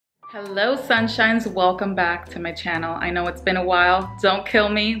Hello sunshines, welcome back to my channel. I know it's been a while, don't kill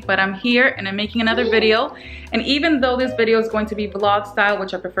me, but I'm here and I'm making another video. And even though this video is going to be vlog style,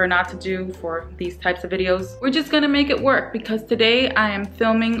 which I prefer not to do for these types of videos, we're just gonna make it work because today I am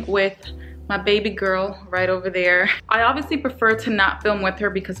filming with my baby girl right over there. I obviously prefer to not film with her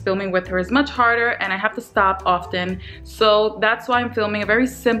because filming with her is much harder and I have to stop often. So that's why I'm filming a very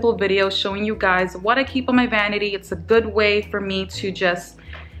simple video showing you guys what I keep on my vanity. It's a good way for me to just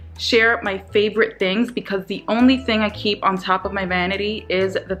share my favorite things because the only thing I keep on top of my vanity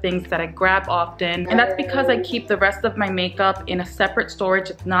is the things that I grab often, and that's because I keep the rest of my makeup in a separate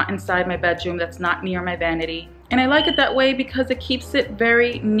storage. It's not inside my bedroom, that's not near my vanity. And I like it that way because it keeps it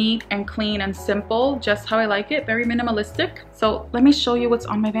very neat and clean and simple, just how I like it, very minimalistic. So let me show you what's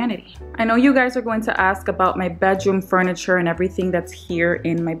on my vanity. I know you guys are going to ask about my bedroom furniture and everything that's here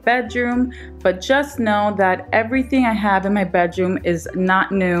in my bedroom, but just know that everything I have in my bedroom is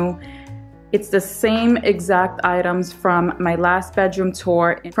not new. It's the same exact items from my last bedroom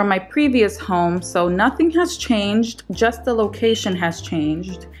tour from my previous home, so nothing has changed, just the location has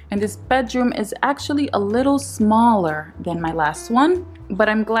changed. And this bedroom is actually a little smaller than my last one, but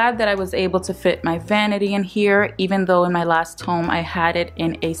I'm glad that I was able to fit my vanity in here, even though in my last home I had it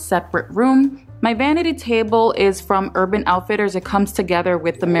in a separate room. My vanity table is from Urban Outfitters. It comes together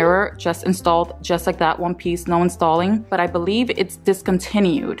with the mirror, just installed, just like that, one piece, no installing, but I believe it's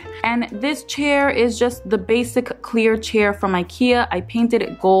discontinued. And this chair is just the basic clear chair from IKEA. I painted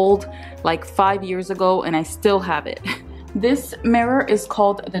it gold like 5 years ago and I still have it. This mirror is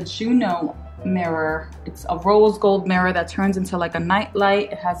called the Juno mirror. It's a rose gold mirror that turns into like a night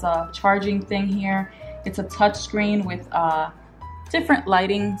light. It has a charging thing here. It's a touch screen with different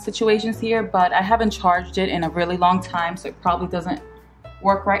lighting situations here, but I haven't charged it in a really long time, so it probably doesn't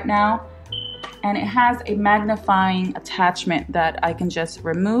work right now. And it has a magnifying attachment that I can just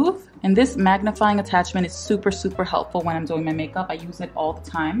remove. And this magnifying attachment is super helpful when I'm doing my makeup. I use it all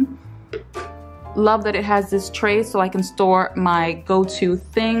the time. Love that it has this tray so I can store my go-to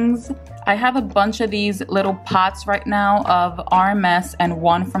things. I have a bunch of these little pots right now of RMS and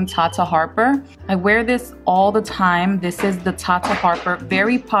one from Tata Harper. I wear this all the time. This is the Tata Harper,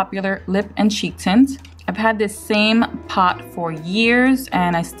 very popular lip and cheek tint. I've had this same pot for years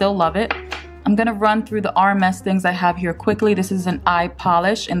and I still love it. I'm gonna run through the RMS things I have here quickly. This is an eye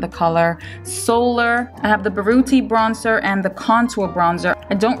polish in the color Solar. I have the Baruti bronzer and the contour bronzer.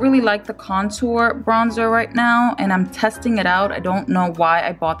 I don't really like the contour bronzer right now and I'm testing it out. I don't know why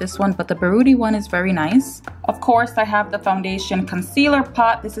I bought this one, but the Baruti one is very nice. Of course, I have the foundation concealer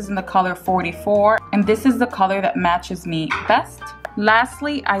pot. This is in the color 44 and this is the color that matches me best.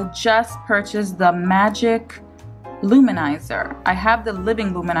 Lastly, I just purchased the Magic Luminizer. I have the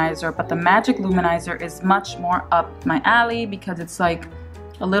Living Luminizer, but the Magic Luminizer is much more up my alley because it's like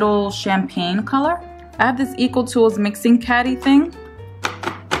a little champagne color. I have this Eco Tools mixing caddy thing.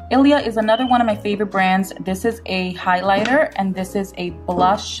 Ilia is another one of my favorite brands. This is a highlighter and this is a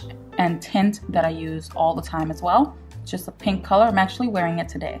blush and tint that I use all the time as well. Just a pink color. I'm actually wearing it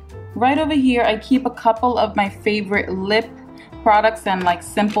today. Right over here, I keep a couple of my favorite lip products and like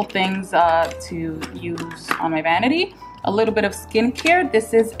simple things to use on my vanity. A little bit of skincare.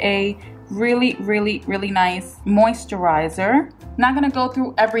 This is a really nice moisturizer. Not gonna go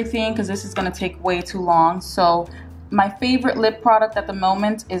through everything because this is gonna take way too long. So my favorite lip product at the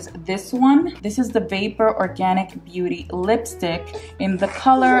moment is this one. This is the Vapor Organic Beauty lipstick in the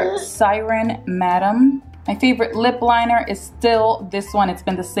color Siren Madam. My favorite lip liner is still this one. It's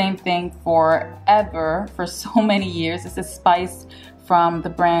been the same thing forever, for so many years. This is Spice from the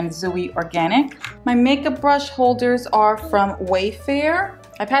brand Zoe Organic. My makeup brush holders are from Wayfair.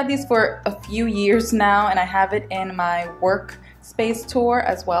 I've had these for a few years now and I have it in my workspace tour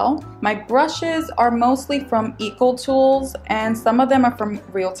as well. My brushes are mostly from Eco Tools and some of them are from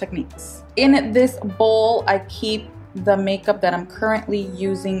Real Techniques. In this bowl, I keep the makeup that I'm currently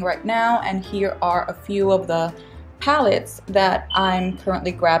using right now, and here are a few of the palettes that I'm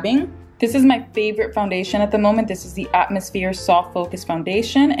currently grabbing. This is my favorite foundation at the moment. This is the Atmosphere Soft Focus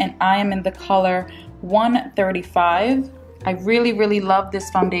Foundation and I am in the color 135. I really love this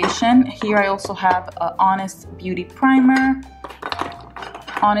foundation. Here I also have an Honest Beauty primer,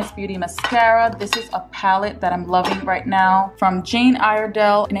 Honest Beauty mascara. This is a palette that I'm loving right now from Jane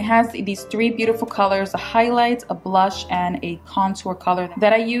Iredale, and it has these three beautiful colors, a highlight, a blush, and a contour color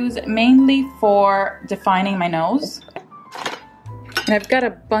that I use mainly for defining my nose. And I've got a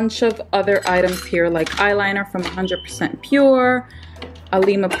bunch of other items here like eyeliner from 100% Pure,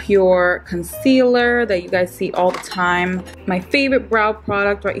 Alima Pure concealer that you guys see all the time. My favorite brow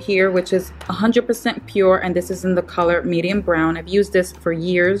product right here, which is 100% pure, and this is in the color medium brown. I've used this for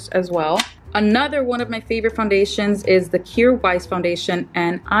years as well. Another one of my favorite foundations is the Kjaer Weis foundation,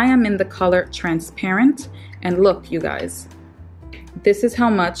 and I am in the color transparent. And look, you guys, this is how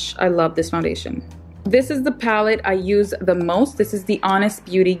much I love this foundation. This is the palette I use the most. This is the Honest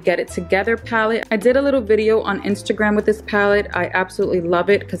Beauty Get It Together palette. I did a little video on Instagram with this palette. I absolutely love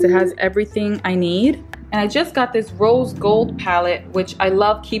it because it has everything I need. And I just got this rose gold palette, which I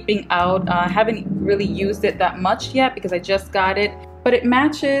love keeping out. I haven't really used it that much yet because I just got it. But it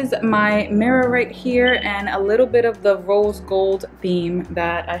matches my mirror right here and a little bit of the rose gold theme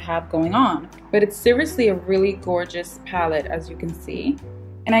that I have going on. But it's seriously a really gorgeous palette, as you can see.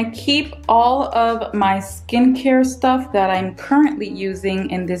 And I keep all of my skincare stuff that I'm currently using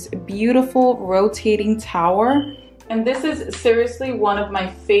in this beautiful rotating tower. And this is seriously one of my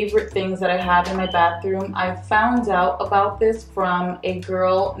favorite things that I have in my bathroom. I found out about this from a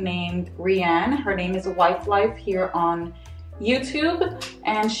girl named Rianne. Her name is Wife Life here on YouTube.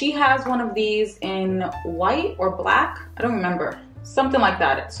 And she has one of these in white or black. I don't remember. Something like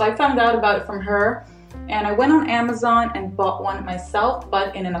that. So I found out about it from her. And I went on Amazon and bought one myself,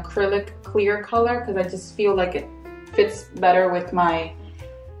 but in an acrylic clear color because I just feel like it fits better with my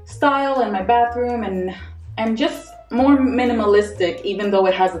style and my bathroom and just more minimalistic, even though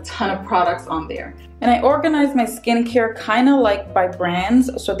it has a ton of products on there. And I organized my skincare kind of like by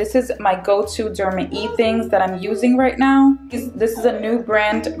brands. So this is my go-to Derma E things that I'm using right now. This is a new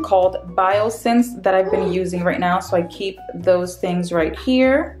brand called Biosense that I've been using right now. So I keep those things right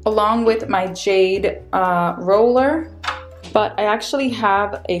here, along with my Jade roller. But I actually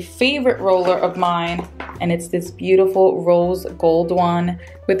have a favorite roller of mine, and it's this beautiful rose gold one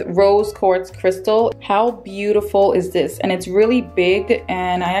with rose quartz crystal. How beautiful is this? And it's really big,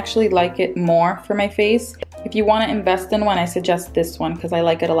 and I actually like it more for my face. If you want to invest in one, I suggest this one because I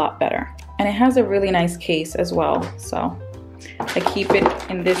like it a lot better. And it has a really nice case as well, so I keep it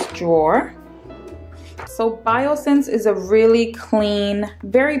in this drawer. So Biosense is a really clean,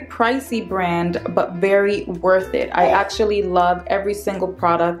 very pricey brand, but very worth it. I actually love every single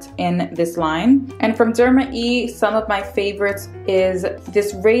product in this line. And from Derma E, some of my favorites is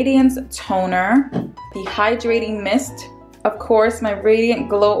this Radiance Toner, the Hydrating Mist. Of course, my Radiant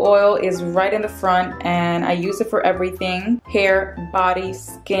Glow Oil is right in the front, and I use it for everything. Hair, body,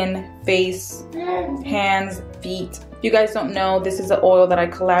 skin, face, hands, feet. If you guys don't know, this is an oil that I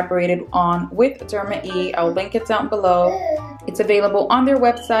collaborated on with Derma E. I'll link it down below. It's available on their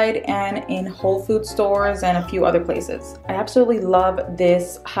website and in Whole Food stores and a few other places. I absolutely love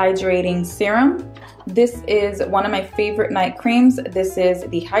this hydrating serum. This is one of my favorite night creams. This is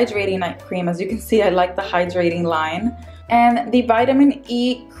the Hydrating Night Cream. As you can see, I like the hydrating line. And the vitamin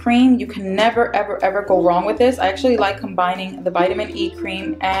E cream, you can never ever go wrong with this. I actually like combining the vitamin E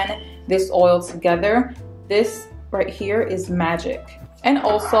cream and this oil together. This right here is magic. And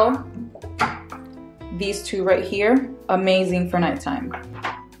also these two right here, amazing for nighttime.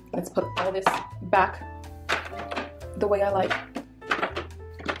 Let's put all this back the way I like.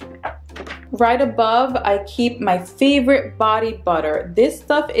 Right above, I keep my favorite body butter. This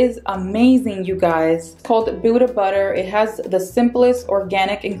stuff is amazing, you guys. It's called Buddha butter. It has the simplest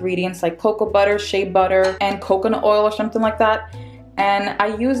organic ingredients like cocoa butter, shea butter, and coconut oil or something like that. And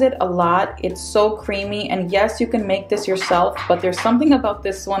I use it a lot. It's so creamy, and yes, you can make this yourself, but there's something about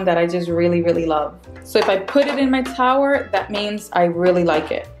this one that I just really love. So if I put it in my tower, that means I really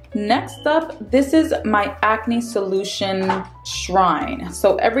like it. Next up, this is my acne solution shrine.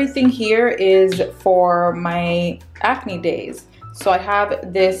 So everything here is for my acne days. So I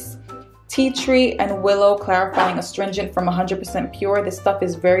have this tea tree and willow clarifying astringent from 100% pure. This stuff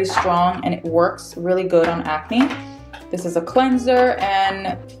is very strong and it works really good on acne. This is a cleanser,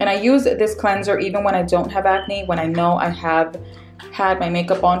 and I use this cleanser even when I don't have acne, when I know I have had my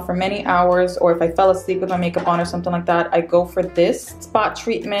makeup on for many hours, or if I fell asleep with my makeup on or something like that, I go for this spot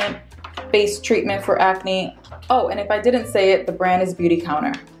treatment, base treatment for acne. Oh, and if I didn't say it, the brand is Beauty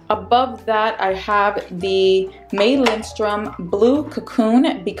Counter. Above that, I have the May Lindstrom Blue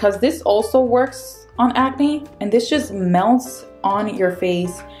Cocoon, because this also works on acne, and this just melts on your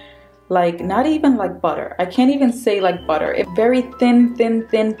face like not even like butter. I can't even say like butter. It's very thin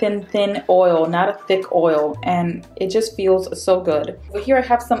oil, not a thick oil, and it just feels so good. Over here I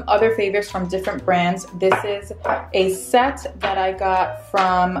have some other favorites from different brands. This is a set that I got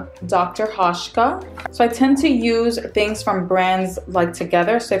from Dr. Hoshka. So I tend to use things from brands like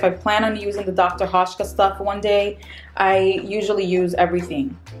together. So if I plan on using the Dr. Hoshka stuff one day, I usually use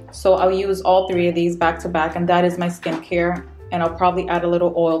everything. So I'll use all three of these back to back, and that is my skincare and I'll probably add a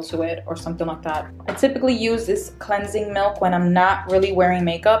little oil to it or something like that. I typically use this cleansing milk when I'm not really wearing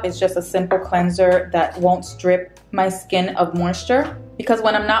makeup. It's just a simple cleanser that won't strip my skin of moisture, because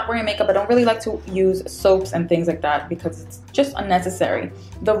when I'm not wearing makeup, I don't really like to use soaps and things like that because it's just unnecessary.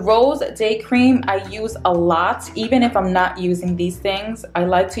 The Rose Day Cream I use a lot, even if I'm not using these things. I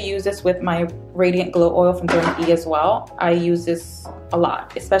like to use this with my Radiant Glow Oil from Vanity as well. I use this a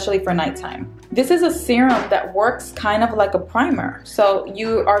lot, especially for nighttime. This is a serum that works kind of like a primer. So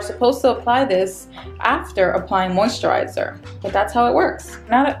you are supposed to apply this after applying moisturizer, but that's how it works.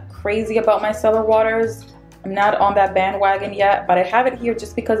 I'm not crazy about micellar waters. I'm not on that bandwagon yet, but I have it here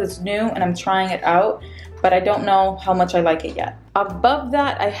just because it's new and I'm trying it out, but I don't know how much I like it yet. Above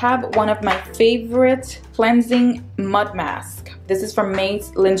that, I have one of my favorite cleansing mud mask. This is from Mace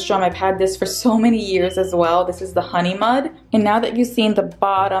Lindstrom. I've had this for so many years as well. This is the Honey Mud. And now that you've seen the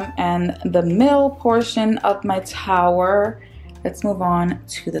bottom and the middle portion of my tower, let's move on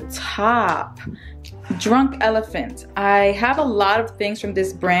to the top. Drunk Elephant. I have a lot of things from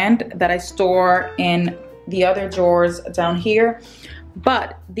this brand that I store in the other drawers down here,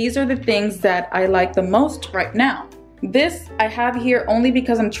 but these are the things that I like the most right now. This I have here only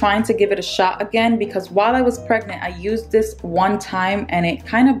because I'm trying to give it a shot again, because while I was pregnant I used this one time and it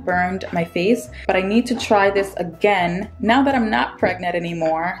kind of burned my face, but I need to try this again now that I'm not pregnant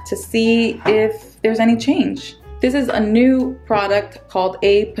anymore to see if there's any change. This is a new product called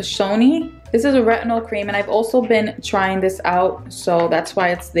A Pashoni. This is a retinol cream and I've also been trying this out, so that's why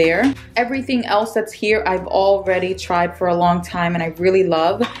it's there. Everything else that's here I've already tried for a long time and I really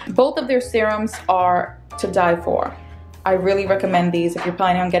love. Both of their serums are to die for. I really recommend these. If you're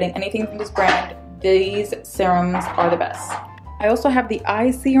planning on getting anything from this brand, these serums are the best. I also have the eye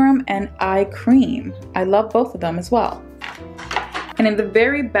serum and eye cream. I love both of them as well. And in the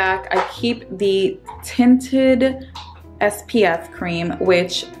very back, I keep the tinted SPF cream,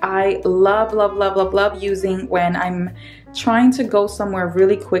 which I love, love, love, love, love using when I'm trying to go somewhere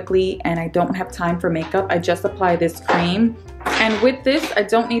really quickly and I don't have time for makeup. I just apply this cream. And with this, I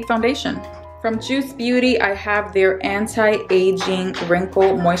don't need foundation. From Juice Beauty, I have their anti-aging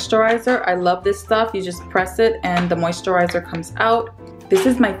wrinkle moisturizer. I love this stuff. You just press it and the moisturizer comes out. This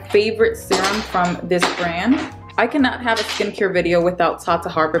is my favorite serum from this brand. I cannot have a skincare video without Tata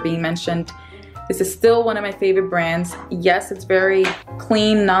Harper being mentioned. This is still one of my favorite brands. Yes, it's very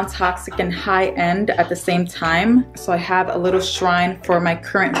clean, non-toxic, and high-end at the same time. So I have a little shrine for my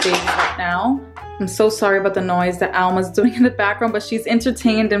current baby right now. I'm so sorry about the noise that Alma's doing in the background, but she's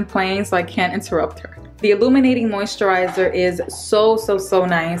entertained and playing, so I can't interrupt her. The illuminating moisturizer is so, so, so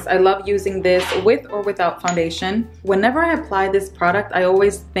nice. I love using this with or without foundation. Whenever I apply this product, I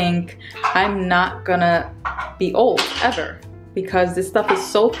always think I'm not gonna be old ever, because this stuff is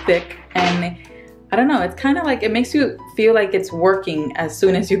so thick and I don't know, it's kind of like, it makes you feel like it's working as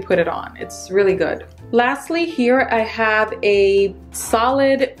soon as you put it on. It's really good. Lastly, here I have a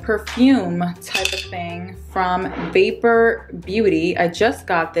solid perfume type of thing from Vapor Beauty. I just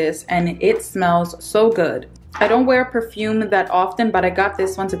got this and it smells so good. I don't wear perfume that often, but I got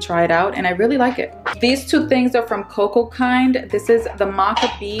this one to try it out and I really like it. These two things are from Cocoa Kind. This is the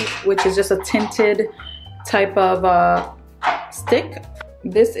Maca Beat, which is just a tinted type of stick.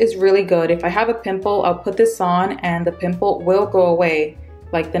 This is really good. If I have a pimple, I'll put this on and the pimple will go away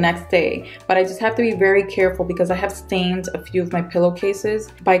like the next day. But I just have to be very careful because I have stained a few of my pillowcases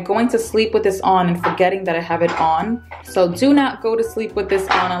by going to sleep with this on and forgetting that I have it on. So do not go to sleep with this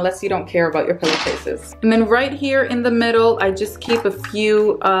on unless you don't care about your pillowcases. And then right here in the middle, I just keep a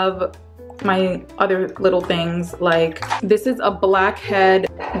few of my other little things. Like this is a blackhead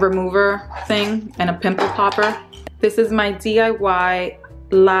remover thing and a pimple popper. This is my DIY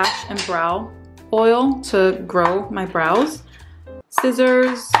lash and brow oil to grow my brows.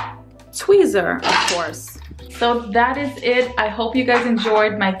 Scissors, tweezer, of course. So that is it. I hope you guys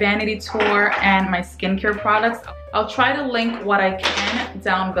enjoyed my vanity tour and my skincare products. I'll try to link what I can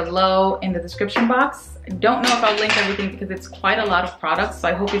down below in the description box. I don't know if I'll link everything because it's quite a lot of products, so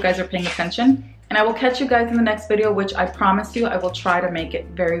I hope you guys are paying attention. And I will catch you guys in the next video, which I promise you I will try to make it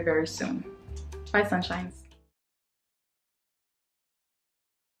very, very soon. Bye, sunshines.